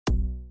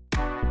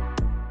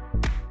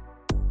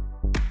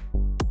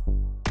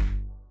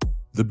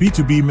the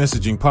B2B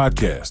Messaging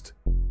Podcast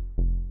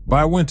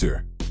by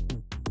Winter.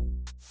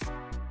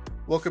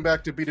 Welcome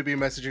back to B2B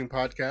Messaging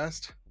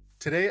Podcast.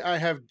 Today I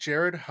have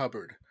Jarrad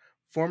Hubbard,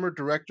 former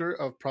Director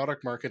of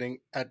Product Marketing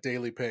at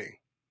DailyPay.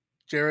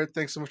 Jarrad,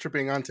 thanks so much for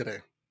being on today.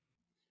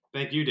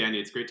 Thank you,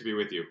 Danny. It's great to be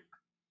with you.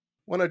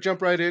 Want to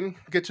jump right in,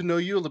 get to know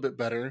you a little bit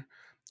better.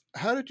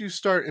 How did you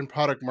start in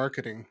product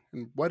marketing,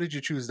 and why did you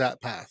choose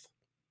that path?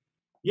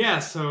 Yeah,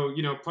 so,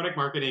 product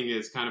marketing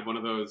is kind of one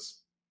of those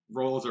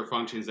roles or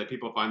functions that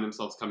people find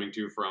themselves coming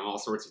to from all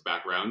sorts of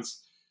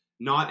backgrounds.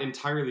 Not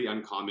entirely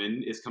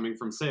uncommon is coming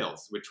from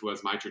sales, which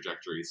was my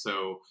trajectory.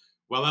 So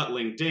while at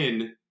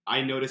LinkedIn,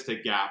 I noticed a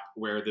gap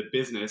where the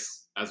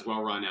business, as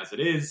well run as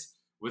it is,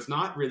 was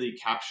not really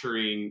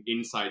capturing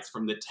insights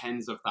from the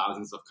tens of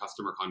thousands of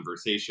customer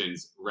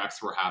conversations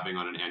reps were having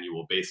on an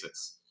annual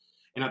basis.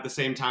 And at the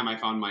same time, I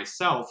found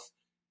myself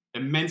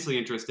immensely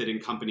interested in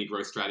company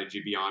growth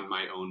strategy beyond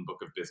my own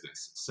book of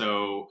business.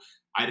 So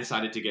I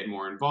decided to get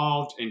more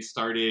involved and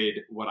started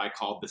what I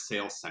called the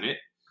Sales Senate,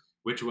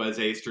 which was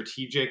a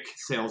strategic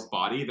sales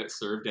body that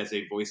served as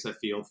a voice of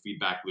field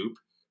feedback loop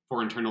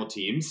for internal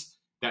teams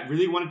that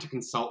really wanted to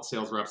consult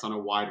sales reps on a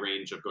wide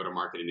range of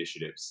go-to-market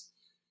initiatives.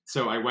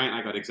 So I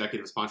got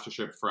executive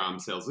sponsorship from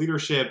sales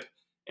leadership,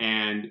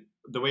 and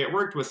the way it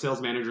worked was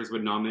sales managers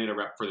would nominate a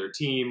rep for their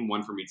team,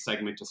 one from each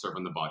segment to serve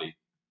on the body.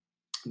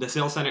 The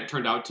Sales Senate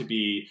turned out to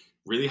be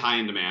really high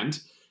in demand,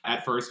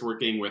 at first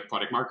working with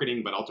product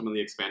marketing, but ultimately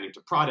expanding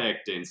to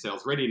product and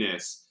sales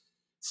readiness.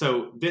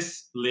 So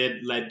this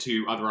led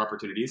to other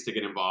opportunities to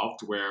get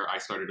involved, where I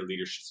started a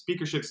leadership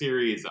speakership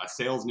series, a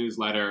sales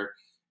newsletter,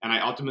 and I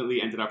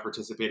ultimately ended up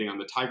participating on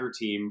the Tiger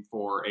team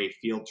for a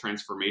field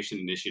transformation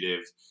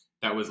initiative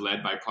that was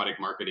led by product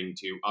marketing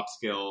to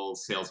upskill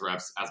sales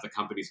reps as the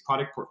company's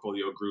product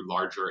portfolio grew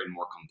larger and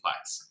more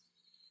complex.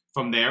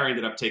 From there, I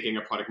ended up taking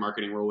a product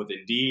marketing role with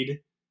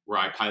Indeed, where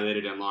I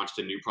piloted and launched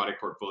a new product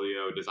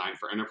portfolio designed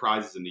for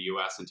enterprises in the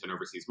US and 10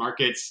 overseas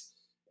markets,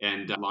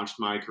 and launched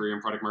my career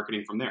in product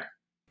marketing from there.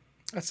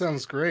 That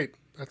sounds great.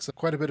 That's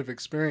quite a bit of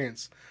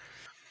experience.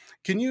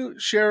 Can you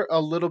share a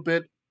little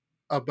bit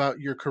about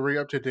your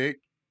career up to date?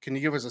 Can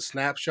you give us a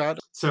snapshot?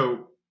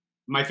 So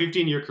my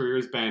 15-year career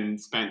has been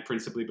spent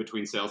principally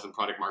between sales and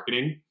product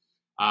marketing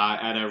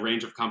at a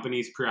range of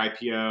companies,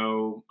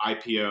 pre-IPO,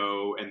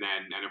 IPO, and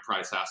then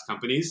enterprise SaaS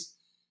companies,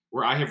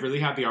 where I have really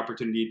had the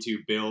opportunity to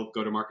build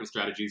go-to-market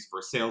strategies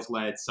for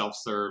sales-led,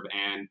 self-serve,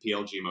 and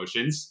PLG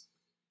motions.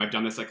 I've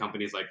done this at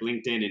companies like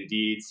LinkedIn,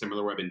 Indeed,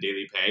 SimilarWeb, and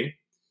DailyPay.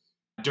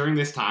 During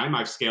this time,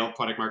 I've scaled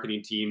product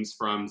marketing teams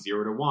from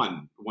 0 to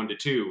 1, 1 to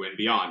 2, and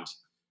beyond,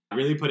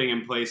 really putting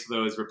in place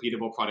those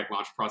repeatable product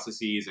launch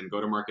processes and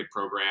go-to-market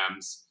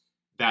programs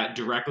that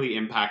directly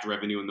impact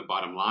revenue in the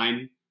bottom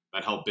line,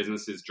 that help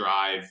businesses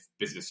drive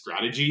business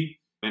strategy,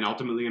 and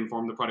ultimately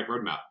inform the product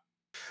roadmap.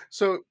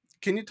 So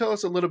can you tell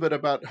us a little bit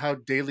about how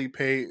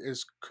DailyPay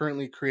is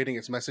currently creating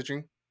its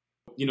messaging?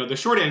 The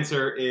short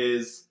answer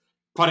is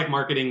product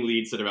marketing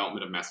leads the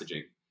development of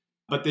messaging.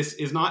 But this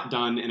is not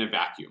done in a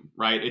vacuum,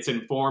 right? It's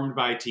informed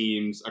by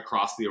teams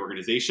across the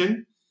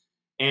organization.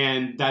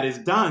 And that is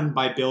done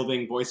by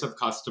building voice of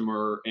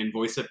customer and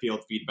voice of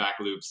field feedback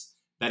loops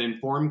that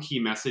inform key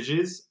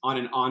messages on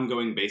an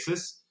ongoing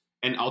basis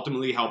and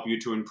ultimately help you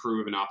to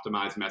improve and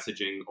optimize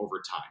messaging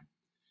over time.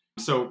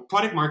 So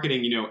product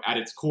marketing, at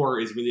its core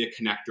is really a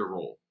connector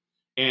role.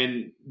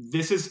 And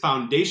this is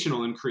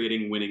foundational in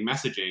creating winning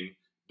messaging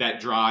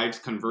that drives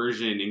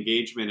conversion,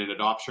 engagement, and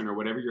adoption, or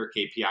whatever your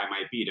KPI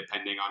might be,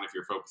 depending on if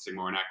you're focusing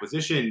more on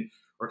acquisition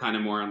or kind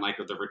of more on like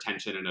the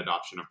retention and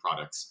adoption of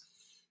products.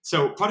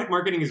 So product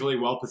marketing is really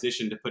well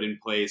positioned to put in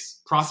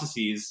place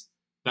processes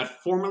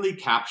that formally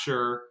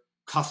capture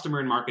customer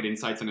and market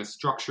insights in a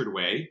structured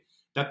way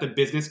that the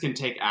business can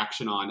take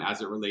action on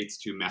as it relates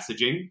to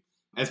messaging,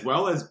 as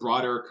well as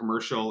broader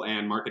commercial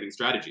and marketing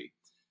strategy.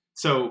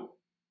 So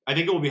I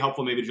think it will be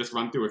helpful maybe to just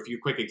run through a few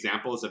quick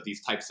examples of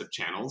these types of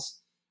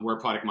channels where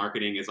product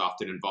marketing is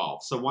often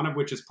involved. So one of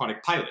which is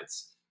product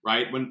pilots,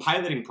 right? When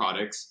piloting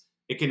products,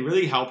 it can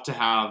really help to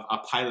have a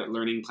pilot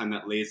learning plan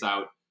that lays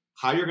out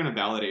how you're going to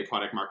validate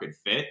product market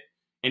fit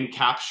and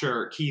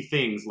capture key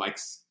things like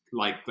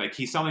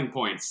key selling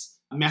points,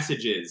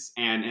 messages,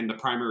 and the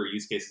primary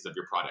use cases of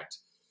your product.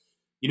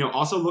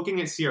 Also looking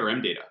at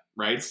CRM data,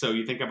 right? So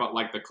you think about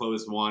like the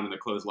closed won and the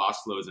closed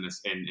loss flows in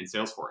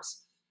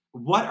Salesforce.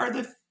 What are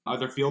the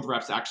other field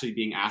reps actually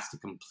being asked to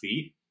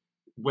complete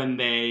when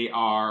they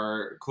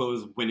are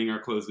close winning or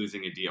close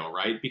losing a deal,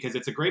 right? Because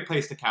it's a great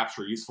place to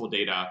capture useful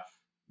data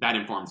that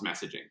informs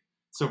messaging.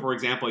 So for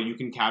example, you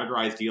can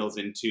categorize deals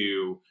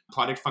into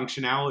product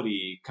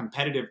functionality,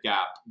 competitive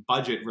gap,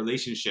 budget,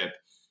 relationship.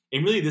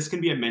 And really this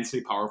can be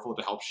immensely powerful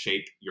to help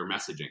shape your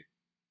messaging.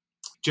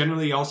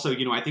 Generally also,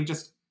 I think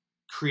just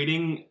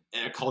creating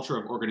a culture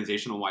of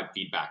organizational-wide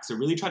feedback. So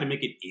really try to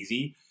make it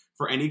easy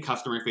for any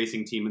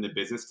customer-facing team in the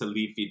business to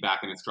leave feedback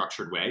in a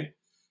structured way.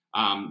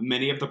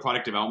 Many of the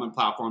product development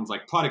platforms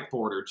like Product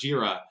Board or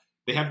Jira,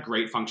 they have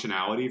great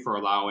functionality for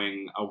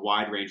allowing a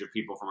wide range of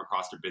people from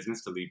across their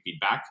business to leave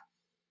feedback.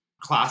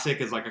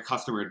 Classic is like a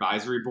customer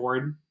advisory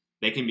board.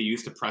 They can be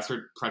used to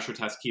pressure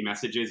test key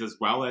messages, as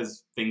well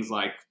as things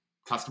like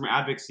customer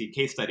advocacy,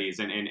 case studies,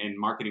 and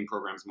marketing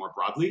programs more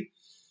broadly,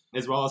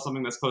 as well as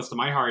something that's close to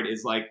my heart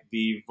is like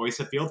the voice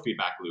of field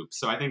feedback loop.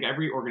 So I think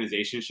every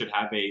organization should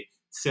have a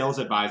sales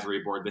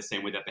advisory board the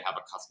same way that they have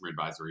a customer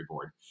advisory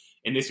board.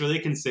 And this really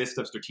consists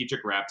of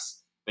strategic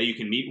reps that you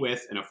can meet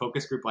with in a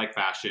focus group like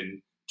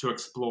fashion to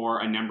explore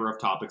a number of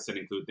topics that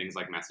include things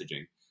like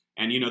messaging.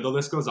 And, the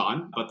list goes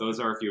on, but those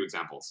are a few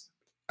examples.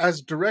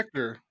 As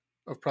director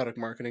of product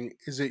marketing,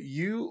 is it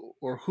you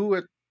or who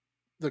at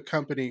the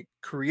company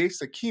creates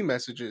the key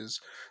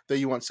messages that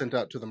you want sent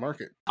out to the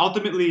market?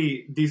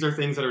 Ultimately, these are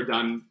things that are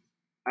done,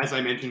 as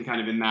I mentioned kind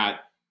of in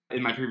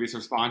my previous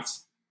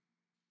response.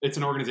 It's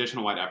an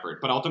organizational-wide effort,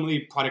 but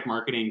ultimately product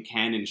marketing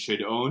can and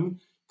should own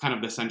kind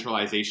of the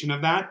centralization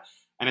of that.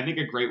 And I think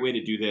a great way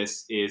to do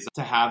this is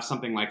to have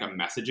something like a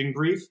messaging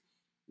brief,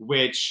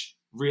 which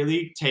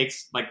really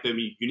takes like the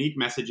unique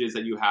messages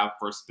that you have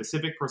for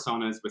specific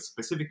personas with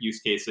specific use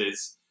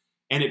cases,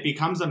 and it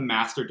becomes a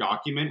master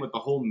document with the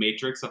whole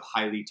matrix of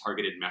highly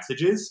targeted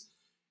messages.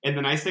 And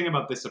the nice thing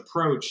about this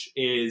approach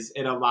is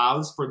it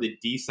allows for the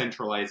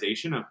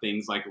decentralization of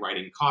things like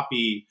writing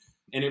copy,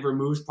 and it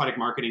removes product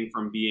marketing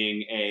from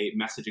being a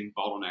messaging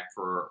bottleneck,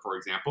 for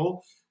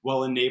example,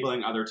 while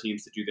enabling other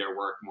teams to do their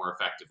work more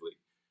effectively.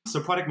 So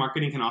product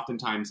marketing can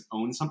oftentimes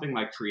own something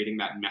like creating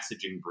that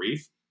messaging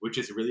brief, which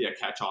is really a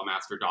catch-all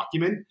master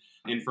document.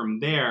 And from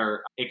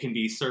there, it can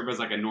serve as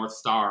like a North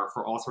Star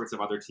for all sorts of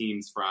other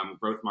teams from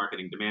growth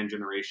marketing, demand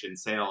generation,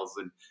 sales,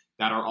 and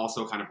that are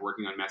also kind of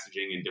working on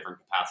messaging in different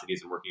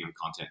capacities and working on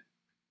content.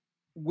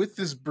 With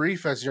this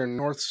brief as your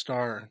North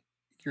Star,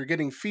 you're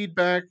getting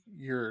feedback,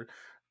 you're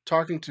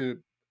talking to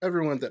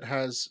everyone that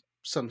has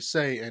some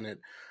say in it.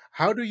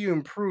 How do you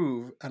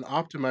improve and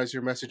optimize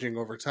your messaging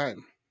over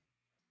time?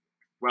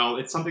 Well,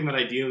 it's something that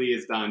ideally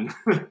is done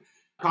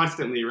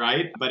constantly,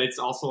 right? But it's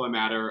also a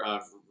matter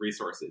of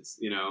resources,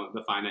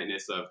 the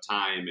finiteness of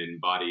time and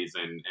bodies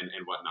and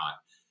whatnot.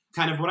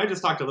 Kind of what I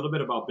just talked a little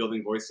bit about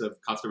building voice of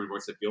customer and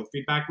voice of field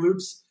feedback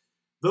loops,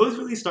 those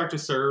really start to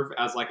serve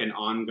as like an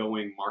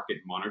ongoing market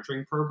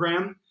monitoring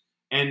program.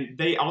 And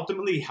they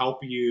ultimately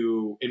help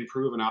you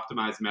improve and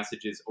optimize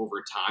messages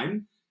over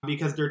time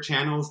because they're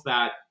channels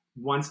that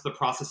once the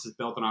process is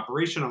built and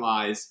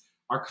operationalized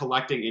are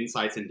collecting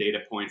insights and data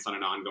points on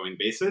an ongoing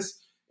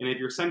basis. And if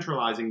you're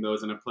centralizing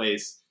those in a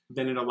place,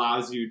 then it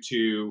allows you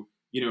to,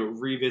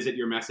 revisit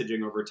your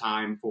messaging over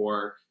time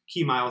for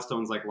key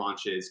milestones like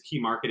launches, key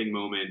marketing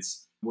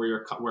moments where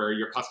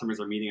your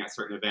customers are meeting at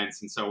certain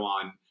events and so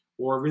on,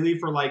 or really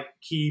for like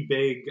key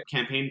big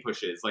campaign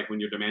pushes, like when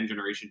your demand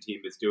generation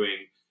team is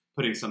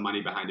putting some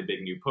money behind a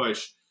big new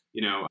push,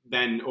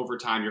 then over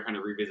time you're kind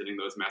of revisiting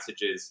those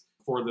messages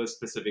for those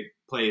specific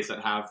plays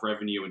that have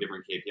revenue and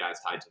different KPIs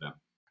tied to them.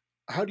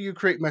 How do you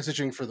create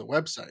messaging for the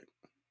website?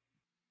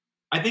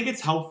 I think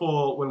it's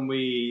helpful when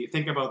we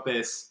think about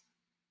this,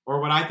 or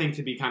what I think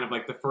to be kind of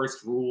like the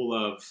first rule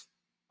of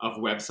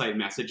website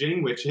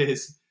messaging, which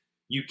is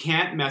you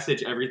can't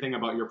message everything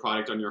about your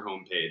product on your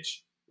homepage,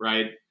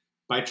 right?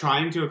 By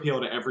trying to appeal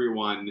to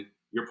everyone,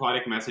 your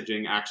product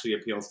messaging actually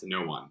appeals to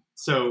no one.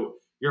 So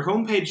your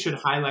homepage should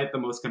highlight the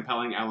most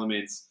compelling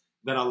elements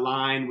that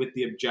align with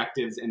the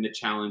objectives and the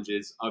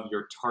challenges of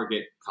your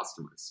target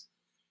customers.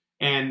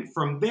 And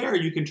from there,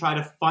 you can try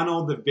to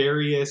funnel the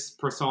various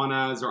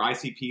personas or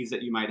ICPs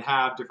that you might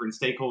have, different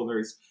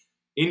stakeholders,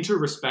 into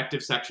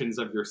respective sections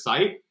of your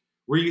site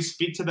where you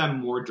speak to them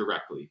more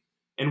directly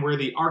and where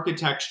the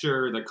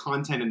architecture, the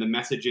content, and the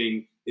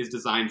messaging is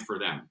designed for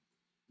them.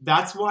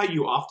 That's why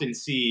you often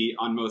see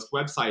on most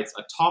websites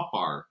a top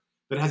bar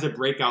that has a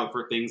breakout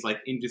for things like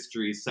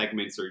industries,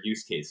 segments, or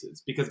use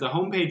cases, because the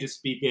homepage is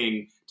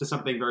speaking to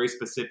something very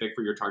specific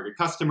for your target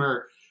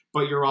customer,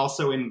 but you're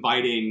also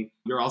inviting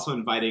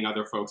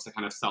other folks to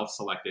kind of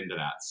self-select into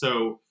that.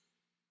 So,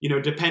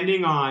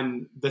 depending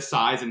on the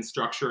size and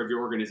structure of your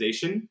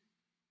organization,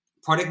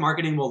 product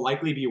marketing will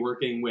likely be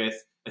working with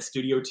a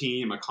studio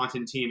team, a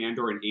content team, and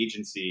or an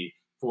agency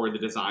for the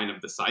design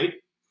of the site.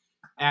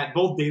 At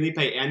both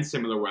DailyPay and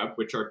SimilarWeb,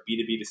 which are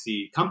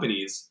B2B2C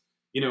companies,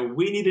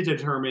 we need to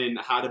determine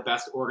how to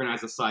best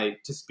organize a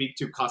site to speak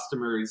to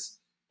customers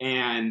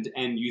and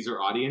end user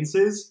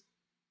audiences.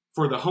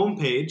 For the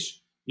homepage,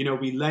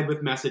 we led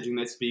with messaging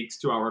that speaks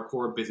to our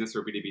core business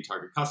or B2B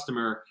target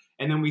customer.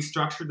 And then we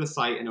structured the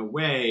site in a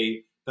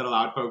way that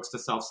allowed folks to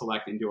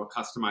self-select into a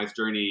customized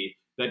journey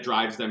that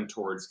drives them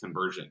towards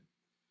conversion.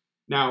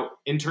 Now,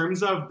 in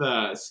terms of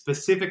the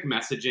specific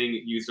messaging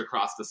used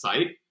across the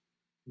site,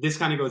 this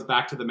kind of goes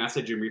back to the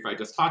messaging brief I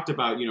just talked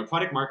about.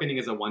 Product marketing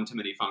is a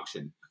one-to-many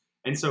function.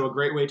 And so a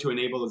great way to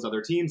enable those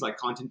other teams like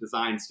content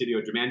design,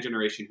 studio, demand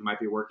generation, who might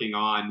be working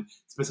on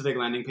specific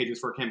landing pages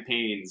for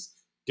campaigns,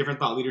 different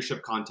thought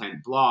leadership content,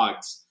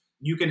 blogs,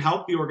 you can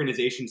help the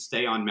organization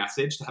stay on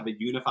message to have a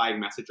unifying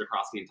message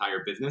across the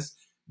entire business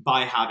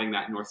by having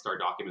that North Star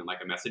document like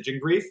a messaging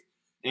brief.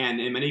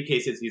 And in many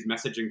cases, these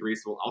messaging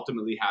briefs will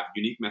ultimately have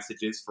unique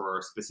messages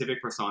for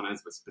specific personas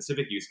with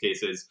specific use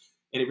cases.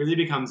 And it really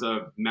becomes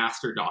a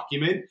master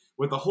document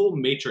with a whole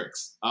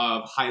matrix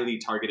of highly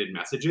targeted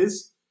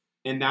messages.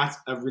 And that's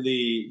a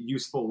really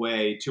useful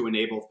way to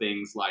enable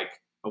things like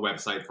a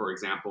website, for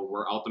example,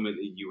 where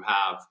ultimately you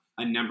have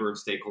a number of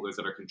stakeholders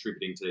that are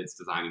contributing to its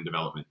design and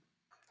development.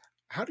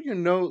 How do you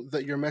know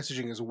that your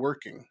messaging is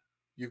working?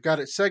 You've got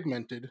it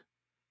segmented.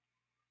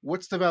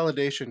 What's the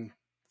validation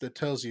that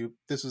tells you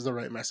this is the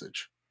right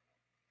message?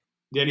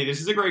 Danny,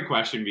 this is a great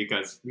question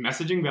because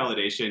messaging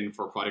validation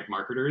for product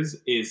marketers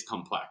is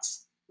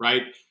complex,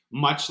 right?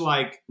 Much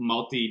like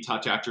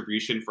multi-touch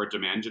attribution for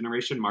demand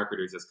generation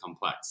marketers is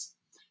complex.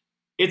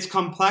 It's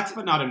complex,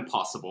 but not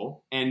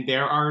impossible. And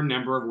there are a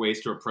number of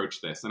ways to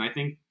approach this. And I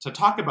think to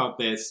talk about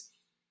this,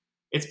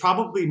 it's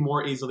probably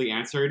more easily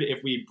answered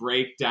if we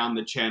break down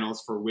the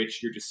channels for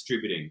which you're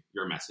distributing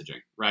your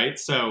messaging, right?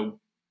 So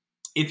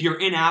if you're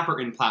in-app or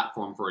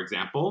in-platform, for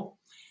example,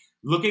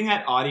 looking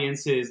at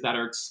audiences that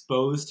are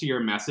exposed to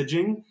your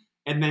messaging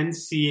and then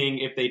seeing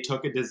if they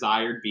took a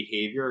desired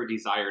behavior or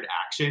desired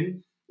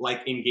action,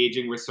 like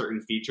engaging with certain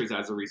features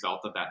as a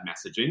result of that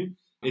messaging,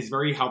 is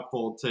very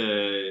helpful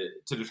to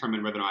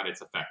determine whether or not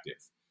it's effective.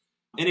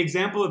 An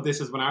example of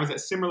this is when I was at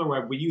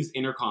SimilarWeb, we used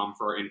Intercom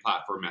for our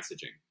in-platform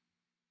messaging.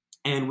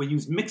 And we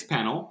use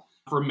Mixpanel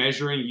for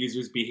measuring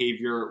users'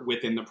 behavior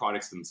within the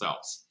products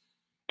themselves.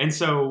 And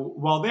so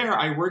while there,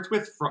 I worked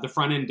with the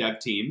front-end dev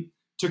team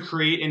to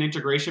create an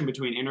integration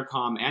between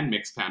Intercom and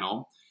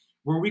Mixpanel,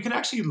 where we could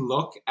actually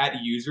look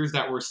at users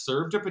that were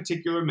served a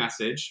particular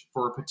message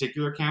for a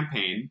particular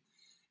campaign,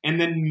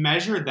 and then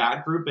measure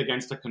that group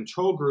against a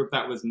control group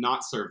that was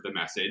not served the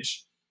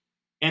message,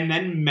 and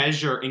then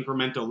measure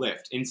incremental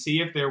lift and see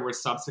if there were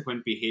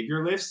subsequent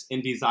behavior lifts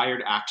and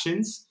desired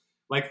actions,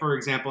 like, for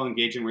example,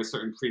 engaging with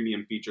certain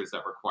premium features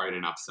that required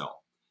an upsell.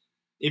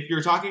 If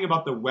you're talking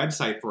about the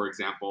website, for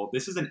example,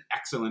 this is an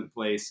excellent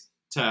place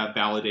to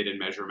validate and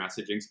measure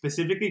messaging,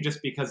 specifically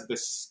just because of the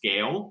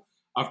scale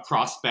of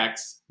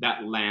prospects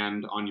that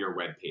land on your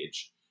web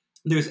page.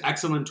 There's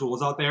excellent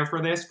tools out there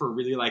for this, for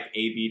really like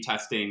A/B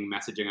testing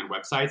messaging on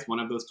websites. One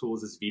of those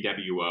tools is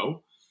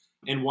VWO.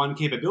 And one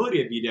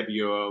capability of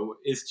VWO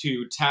is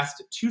to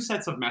test two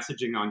sets of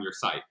messaging on your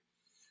site.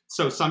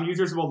 So some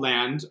users will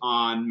land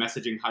on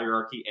messaging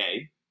hierarchy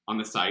A on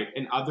the site,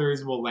 and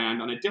others will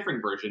land on a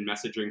different version,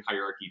 messaging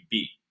hierarchy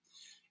B.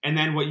 And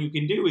then what you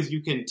can do is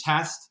you can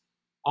test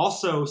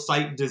also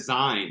site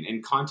design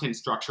and content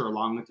structure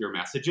along with your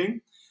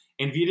messaging.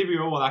 And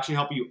VWO will actually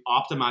help you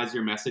optimize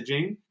your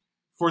messaging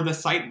for the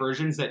site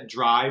versions that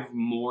drive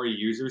more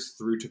users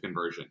through to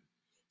conversion.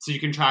 So you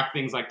can track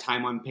things like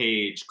time on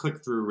page,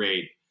 click-through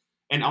rate,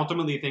 and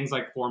ultimately things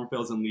like form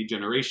fills and lead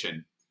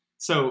generation.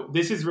 So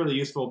this is really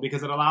useful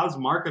because it allows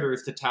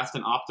marketers to test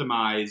and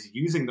optimize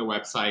using the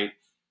website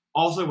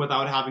also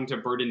without having to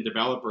burden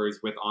developers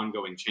with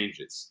ongoing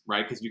changes,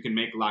 right? Because you can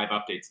make live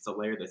updates. It's a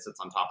layer that sits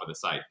on top of the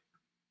site.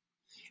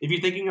 If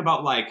you're thinking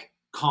about like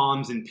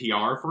comms and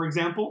PR, for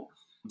example,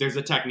 there's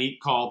a technique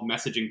called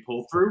messaging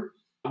pull-through,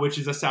 which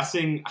is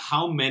assessing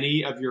how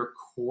many of your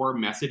core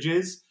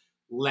messages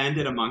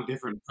landed among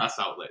different press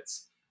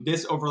outlets.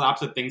 This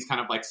overlaps with things kind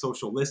of like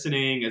social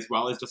listening, as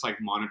well as just like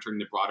monitoring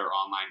the broader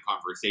online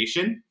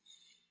conversation.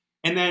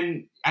 And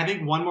then I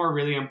think one more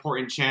really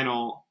important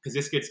channel, because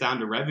this gets down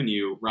to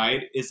revenue,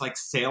 right, is like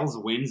sales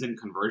wins and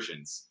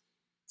conversions.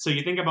 So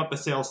you think about the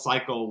sales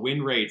cycle,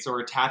 win rates or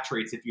attach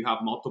rates if you have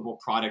multiple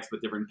products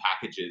with different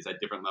packages at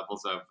different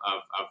levels of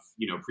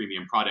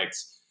premium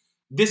products.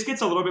 This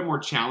gets a little bit more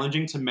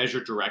challenging to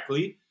measure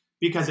directly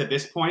because at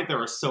this point there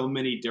are so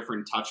many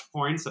different touch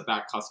points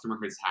that customer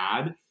has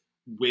had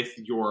with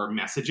your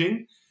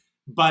messaging,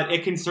 but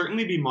it can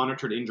certainly be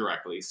monitored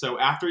indirectly. So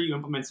after you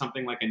implement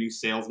something like a new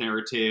sales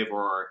narrative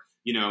or,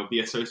 the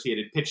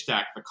associated pitch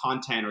deck, the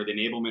content or the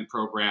enablement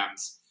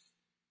programs,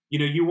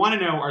 you want to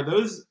know,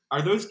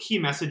 are those key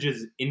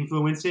messages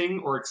influencing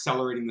or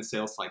accelerating the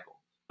sales cycle?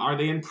 Are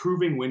they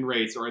improving win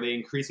rates or are they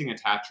increasing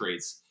attach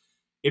rates?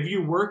 If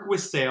you work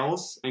with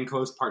sales and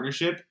close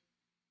partnership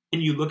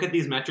and you look at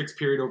these metrics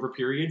period over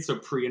period, so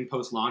pre and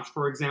post launch,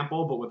 for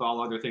example, but with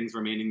all other things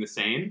remaining the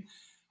same,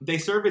 they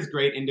serve as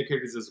great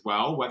indicators as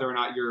well, whether or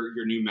not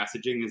your new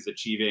messaging is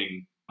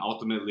achieving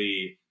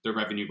ultimately the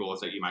revenue goals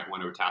that you might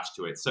want to attach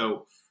to it.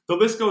 So the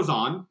list goes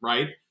on,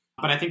 right?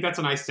 But I think that's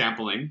a nice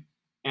sampling.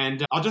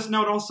 And I'll just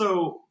note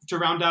also to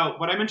round out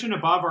what I mentioned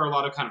above are a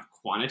lot of kind of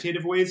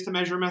quantitative ways to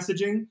measure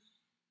messaging,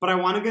 but I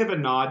want to give a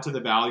nod to the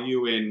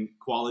value in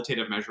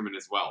qualitative measurement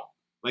as well.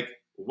 Like,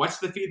 what's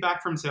the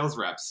feedback from sales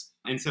reps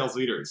and sales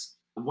leaders?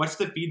 What's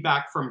the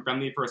feedback from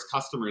friendly first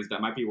customers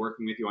that might be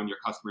working with you on your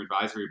customer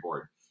advisory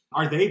board?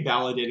 Are they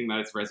validating that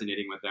it's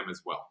resonating with them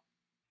as well?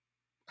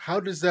 How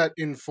does that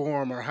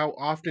inform, or how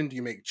often do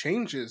you make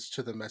changes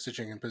to the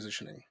messaging and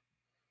positioning?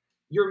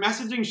 Your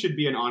messaging should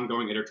be an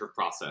ongoing iterative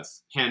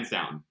process, hands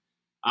down.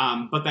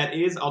 But that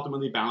is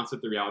ultimately balanced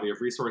with the reality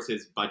of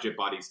resources, budget,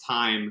 bodies,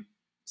 time.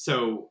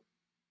 So,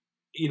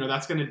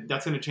 that's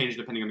gonna change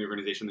depending on the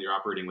organization that you're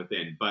operating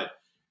within. But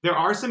There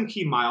are some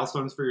key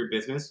milestones for your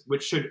business,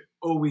 which should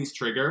always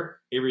trigger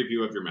a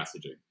review of your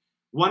messaging.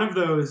 One of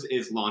those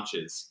is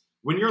launches.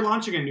 When you're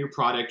launching a new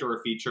product or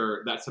a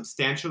feature that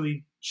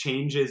substantially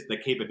changes the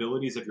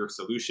capabilities of your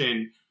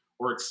solution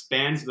or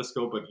expands the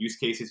scope of use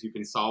cases you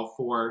can solve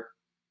for,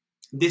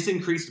 this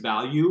increased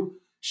value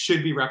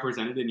should be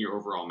represented in your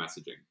overall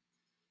messaging.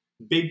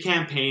 Big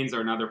campaigns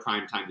are another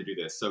prime time to do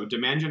this. So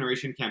demand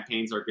generation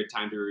campaigns are a good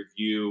time to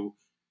review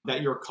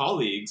that your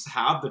colleagues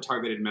have the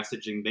targeted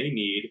messaging they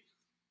need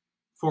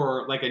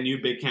for like a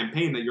new big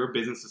campaign that your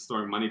business is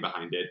throwing money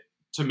behind it,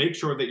 to make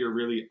sure that you're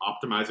really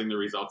optimizing the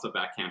results of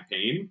that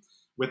campaign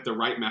with the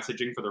right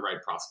messaging for the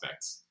right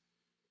prospects.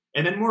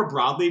 And then more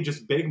broadly,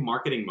 just big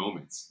marketing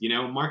moments,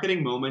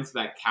 marketing moments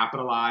that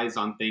capitalize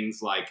on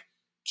things like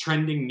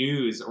trending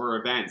news or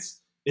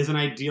events is an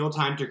ideal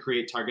time to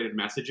create targeted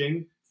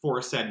messaging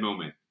for said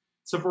moment.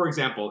 So for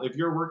example, if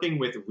you're working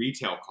with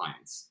retail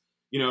clients,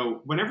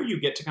 whenever you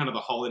get to kind of the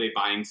holiday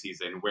buying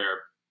season where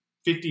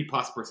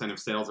 50+% of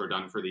sales are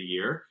done for the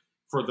year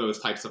for those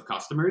types of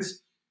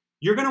customers,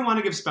 you're going to want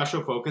to give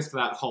special focus to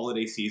that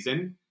holiday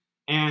season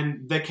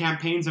and the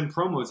campaigns and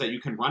promos that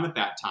you can run at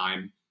that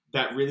time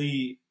that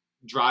really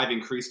drive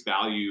increased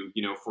value,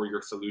 for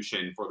your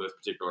solution for those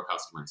particular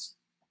customers.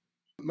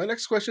 My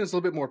next question is a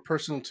little bit more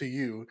personal to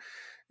you.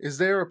 Is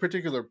there a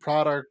particular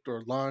product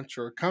or launch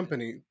or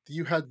company that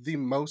you had the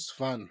most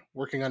fun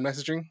working on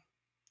messaging?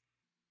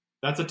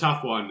 That's a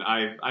tough one.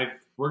 I've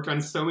worked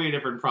on so many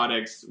different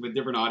products with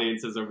different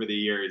audiences over the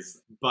years.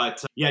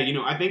 But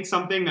I think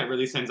something that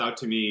really stands out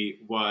to me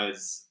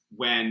was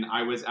when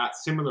I was at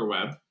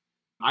SimilarWeb,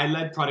 I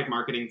led product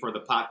marketing for the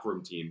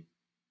platform team.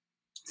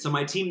 So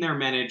my team there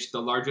managed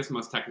the largest,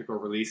 most technical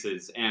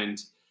releases. And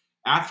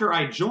after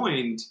I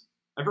joined,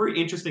 a very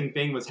interesting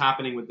thing was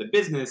happening with the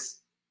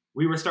business.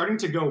 We were starting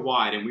to go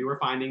wide, and we were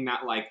finding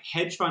that like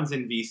hedge funds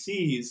and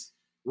VCs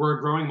were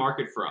a growing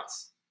market for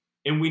us.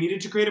 And we needed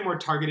to create a more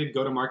targeted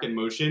go-to-market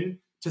motion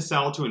to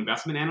sell to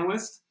investment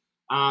analysts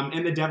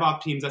and the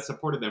DevOps teams that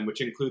supported them,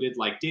 which included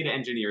like data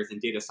engineers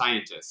and data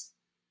scientists.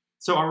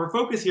 So our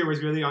focus here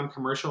was really on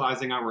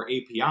commercializing our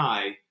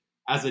API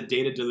as a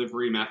data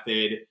delivery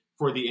method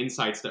for the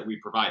insights that we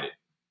provided.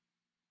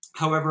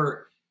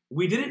 However,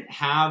 we didn't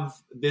have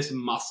this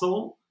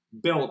muscle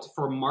built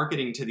for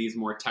marketing to these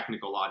more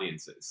technical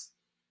audiences.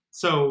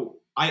 So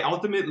I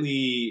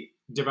ultimately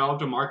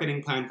developed a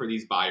marketing plan for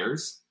these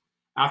buyers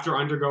after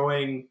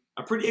undergoing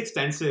a pretty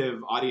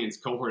extensive audience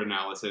cohort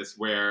analysis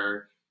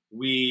where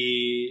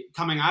we,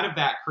 coming out of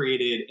that,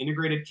 created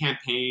integrated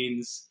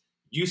campaigns,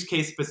 use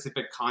case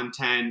specific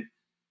content,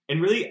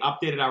 and really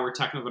updated our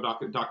technical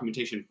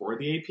documentation for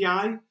the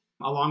API,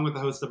 along with a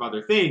host of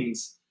other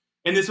things.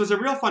 And this was a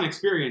real fun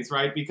experience,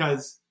 right?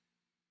 Because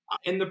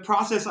in the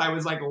process, I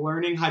was like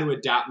learning how to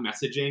adapt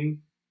messaging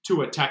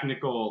to a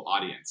technical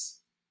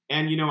audience.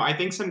 And, I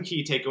think some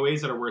key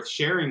takeaways that are worth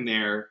sharing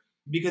there,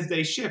 because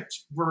they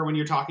shift for when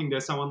you're talking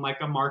to someone like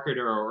a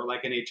marketer or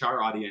like an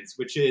HR audience,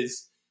 which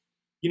is,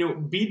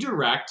 be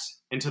direct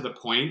and to the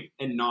point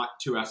and not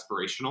too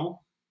aspirational.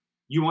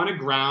 You want to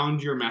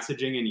ground your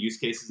messaging in use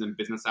cases and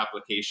business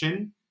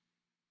application.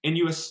 And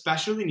you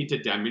especially need to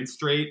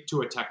demonstrate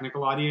to a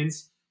technical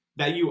audience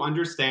that you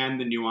understand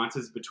the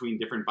nuances between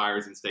different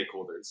buyers and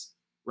stakeholders,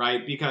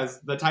 right?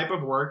 Because the type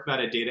of work that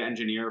a data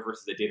engineer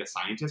versus a data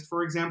scientist,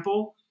 for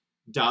example,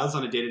 does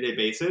on a day-to-day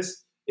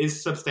basis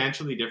is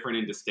substantially different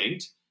and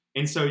distinct.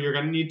 And so you're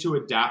going to need to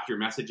adapt your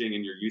messaging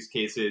and your use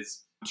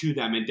cases to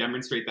them and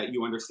demonstrate that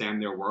you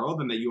understand their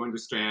world and that you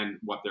understand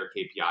what their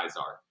KPIs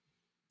are.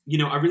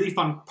 A really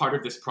fun part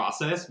of this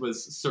process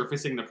was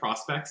surfacing the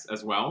prospects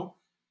as well.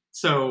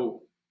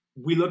 So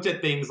we looked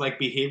at things like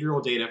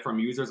behavioral data from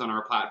users on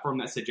our platform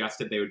that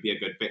suggested they would be a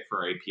good fit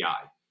for our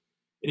API.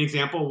 An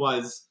example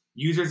was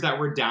users that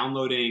were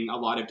downloading a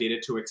lot of data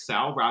to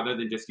Excel rather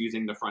than just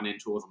using the front-end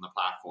tools on the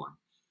platform.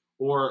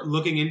 Or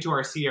looking into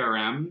our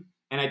CRM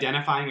and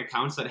identifying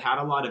accounts that had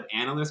a lot of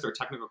analyst or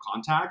technical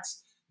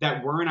contacts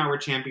that weren't our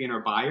champion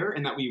or buyer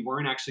and that we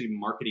weren't actually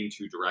marketing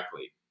to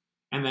directly.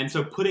 And then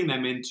so putting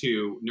them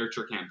into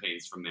nurture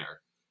campaigns from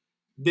there.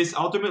 This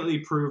ultimately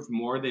proved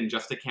more than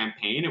just a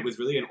campaign. It was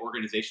really an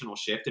organizational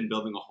shift in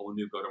building a whole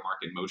new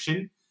go-to-market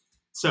motion.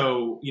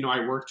 So,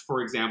 I worked,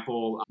 for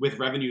example, with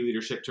revenue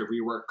leadership to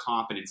rework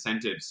comp and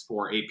incentives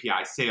for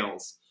API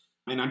sales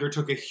and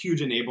undertook a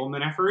huge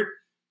enablement effort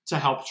to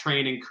help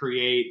train and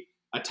create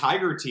a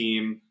tiger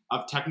team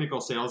of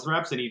technical sales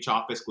reps in each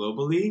office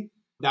globally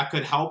that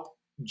could help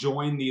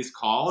join these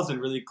calls and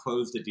really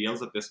close the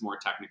deals with this more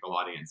technical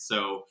audience.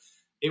 So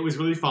it was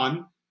really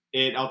fun.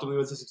 It ultimately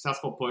was a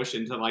successful push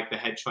into like the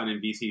hedge fund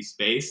and VC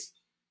space.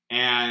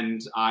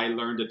 And I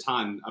learned a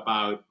ton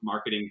about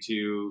marketing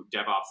to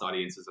DevOps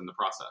audiences in the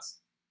process.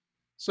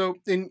 So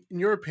in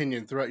your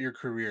opinion, throughout your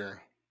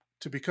career,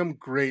 to become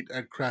great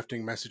at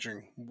crafting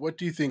messaging, what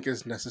do you think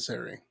is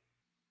necessary?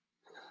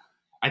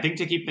 I think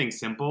to keep things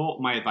simple,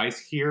 my advice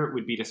here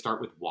would be to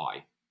start with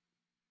why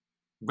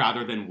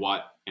rather than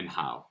what and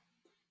how.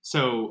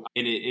 So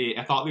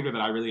a thought leader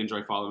that I really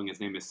enjoy following,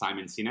 his name is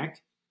Simon Sinek.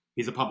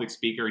 He's a public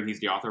speaker and he's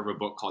the author of a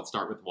book called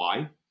Start With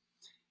Why.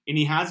 And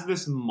he has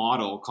this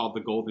model called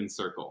the golden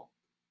circle,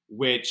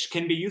 which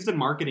can be used in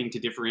marketing to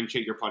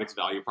differentiate your product's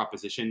value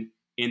proposition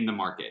in the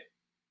market,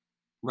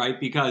 right?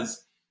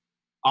 Because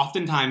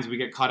oftentimes we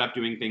get caught up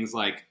doing things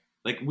like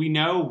we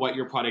know what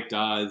your product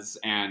does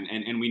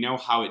and we know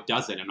how it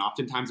does it. And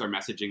oftentimes our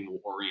messaging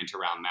will orient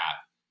around that.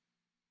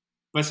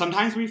 But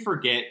sometimes we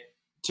forget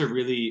to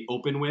really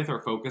open with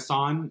or focus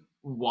on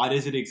why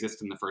does it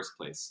exist in the first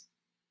place.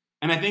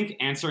 And I think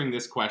answering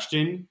this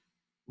question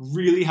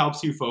really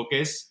helps you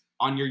focus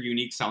on your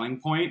unique selling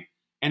point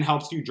and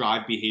helps you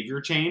drive behavior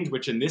change,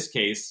 which in this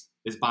case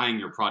is buying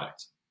your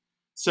product.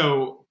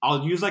 So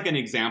I'll use like an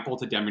example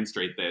to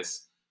demonstrate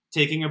this,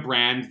 taking a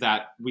brand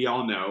that we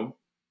all know,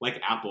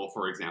 like Apple,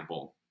 for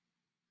example.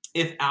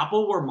 If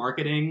Apple were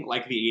marketing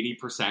like the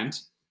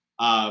 80%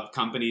 of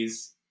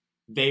companies,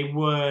 they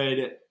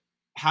would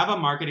have a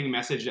marketing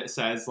message that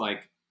says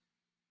like,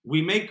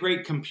 we make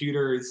great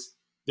computers,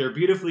 they're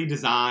beautifully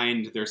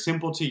designed, they're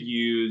simple to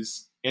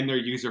use, and they're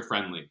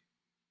user-friendly.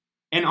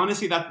 And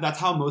honestly, that's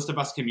how most of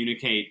us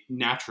communicate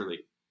naturally.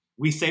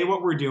 We say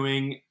what we're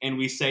doing and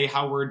we say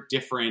how we're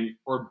different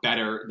or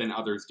better than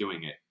others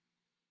doing it.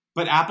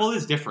 But Apple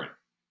is different.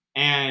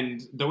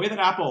 And the way that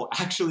Apple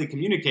actually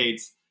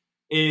communicates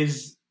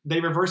is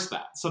they reverse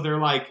that. So they're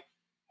like,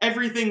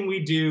 everything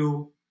we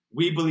do,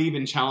 we believe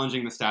in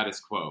challenging the status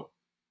quo.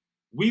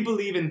 We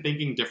believe in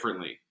thinking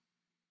differently.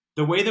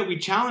 The way that we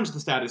challenge the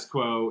status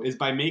quo is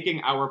by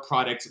making our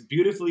products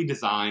beautifully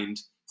designed,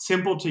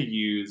 simple to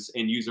use,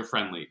 and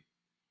user-friendly.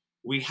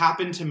 We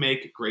happen to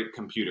make great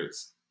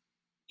computers.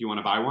 Do you want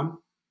to buy one?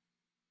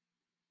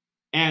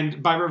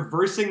 And by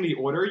reversing the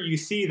order, you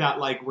see that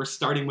like we're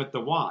starting with the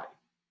why,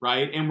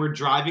 right? And we're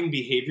driving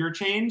behavior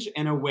change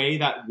in a way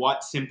that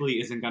what simply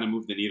isn't going to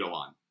move the needle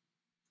on.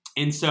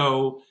 And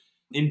so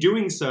in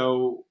doing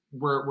so,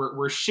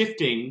 we're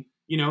shifting,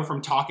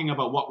 from talking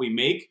about what we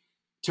make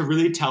to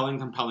really telling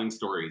compelling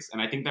stories. And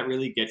I think that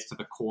really gets to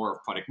the core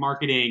of product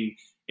marketing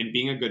and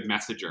being a good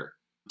messenger.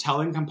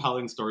 Telling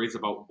compelling stories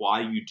about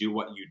why you do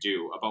what you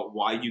do, about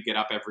why you get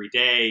up every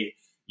day,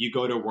 you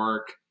go to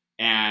work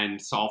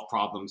and solve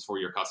problems for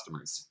your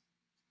customers.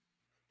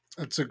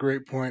 That's a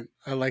great point.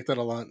 I like that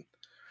a lot.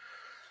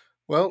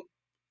 Well,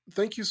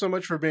 thank you so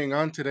much for being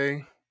on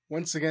today.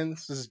 Once again,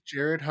 this is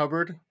Jarrad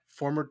Hubbard,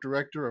 former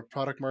Director of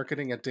Product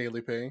Marketing at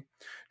DailyPay.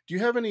 Do you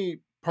have any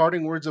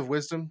parting words of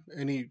wisdom,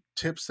 any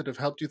tips that have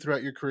helped you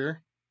throughout your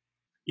career?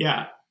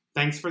 Yeah,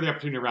 thanks for the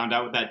opportunity to round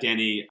out with that,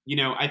 Danny.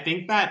 I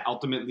think that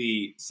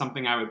ultimately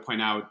something I would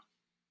point out,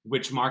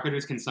 which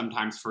marketers can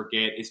sometimes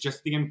forget, is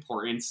just the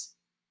importance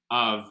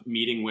of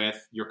meeting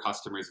with your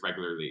customers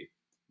regularly.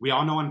 We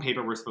all know on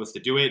paper we're supposed to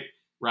do it,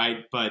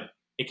 right? But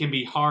it can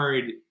be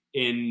hard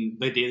in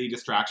the daily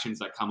distractions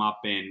that come up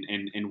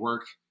in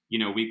work,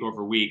 week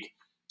over week,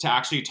 to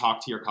actually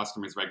talk to your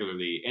customers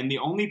regularly. And the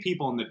only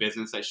people in the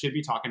business that should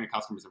be talking to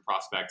customers and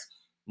prospects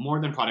more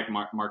than product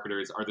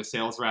marketers are the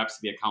sales reps,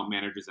 the account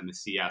managers, and the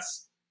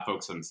CS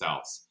folks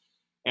themselves.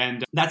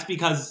 And that's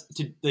because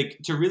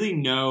to really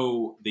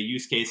know the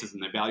use cases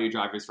and the value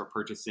drivers for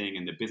purchasing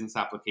and the business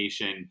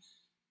application,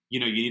 you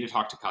need to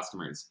talk to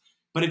customers.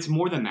 But it's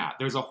more than that.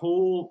 There's a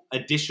whole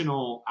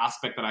additional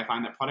aspect that I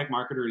find that product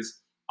marketers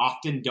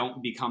often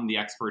don't become the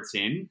experts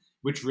in,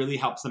 which really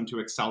helps them to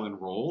excel in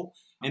role.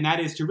 And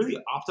that is to really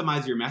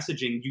optimize your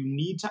messaging, you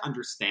need to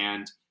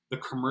understand the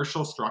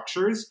commercial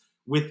structures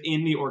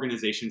within the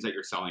organizations that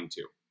you're selling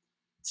to.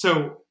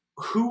 So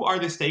who are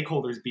the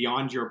stakeholders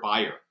beyond your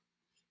buyer?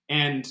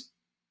 And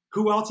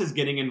who else is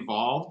getting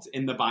involved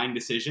in the buying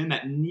decision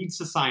that needs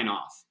to sign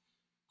off?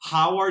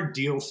 How are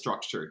deals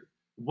structured?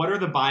 What are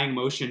the buying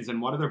motions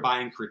and what are the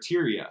buying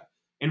criteria?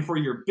 And for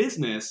your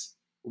business,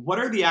 what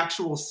are the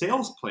actual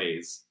sales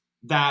plays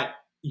that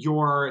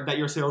your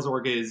sales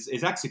org is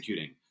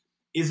executing?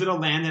 Is it a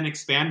land and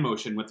expand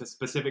motion with a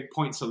specific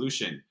point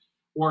solution?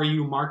 Or are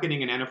you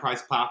marketing an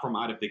enterprise platform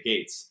out of the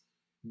gates?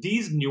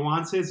 These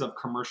nuances of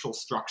commercial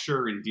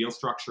structure and deal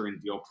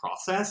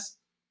process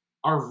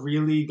are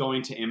really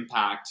going to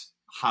impact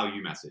how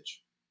you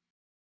message.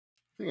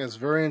 I think that's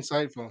very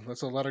insightful.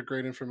 That's a lot of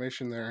great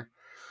information there.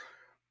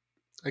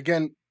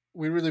 Again,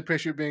 we really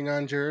appreciate you being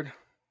on, Jarrad.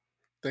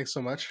 Thanks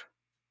so much.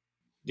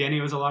 Danny,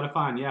 it was a lot of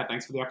fun. Yeah,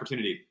 thanks for the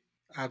opportunity.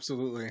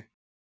 Absolutely.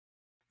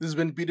 This has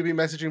been B2B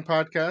Messaging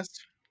Podcast.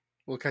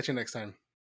 We'll catch you next time.